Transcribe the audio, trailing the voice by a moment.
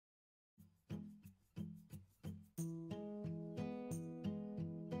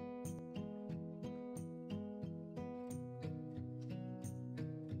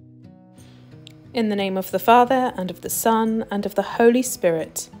In the name of the Father, and of the Son, and of the Holy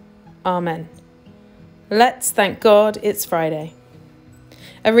Spirit. Amen. Let's thank God it's Friday.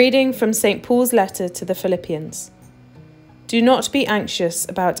 A reading from St. Paul's letter to the Philippians. Do not be anxious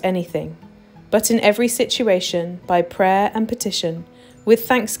about anything, but in every situation, by prayer and petition, with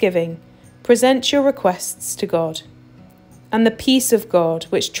thanksgiving, present your requests to God. And the peace of God,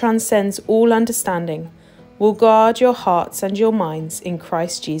 which transcends all understanding, will guard your hearts and your minds in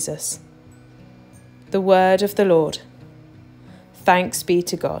Christ Jesus. The word of the Lord. Thanks be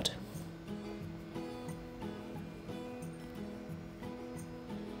to God.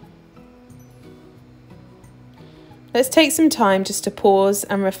 Let's take some time just to pause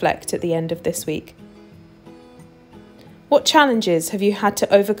and reflect at the end of this week. What challenges have you had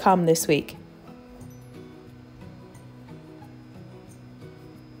to overcome this week?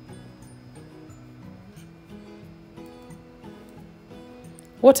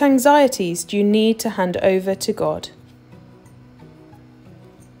 What anxieties do you need to hand over to God?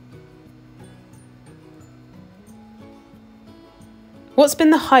 What's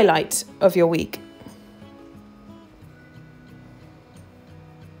been the highlight of your week?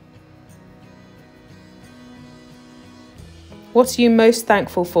 What are you most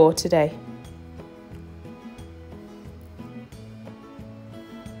thankful for today?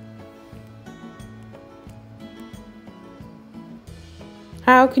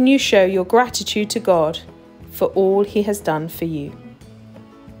 How can you show your gratitude to God for all He has done for you?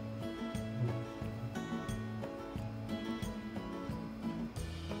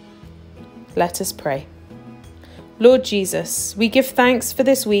 Let us pray. Lord Jesus, we give thanks for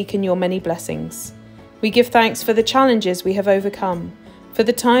this week and your many blessings. We give thanks for the challenges we have overcome, for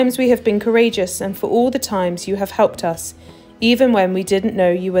the times we have been courageous, and for all the times you have helped us, even when we didn't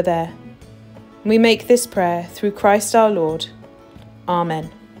know you were there. We make this prayer through Christ our Lord.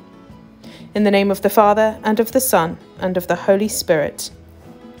 Amen. In the name of the Father, and of the Son, and of the Holy Spirit.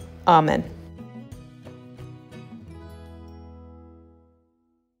 Amen.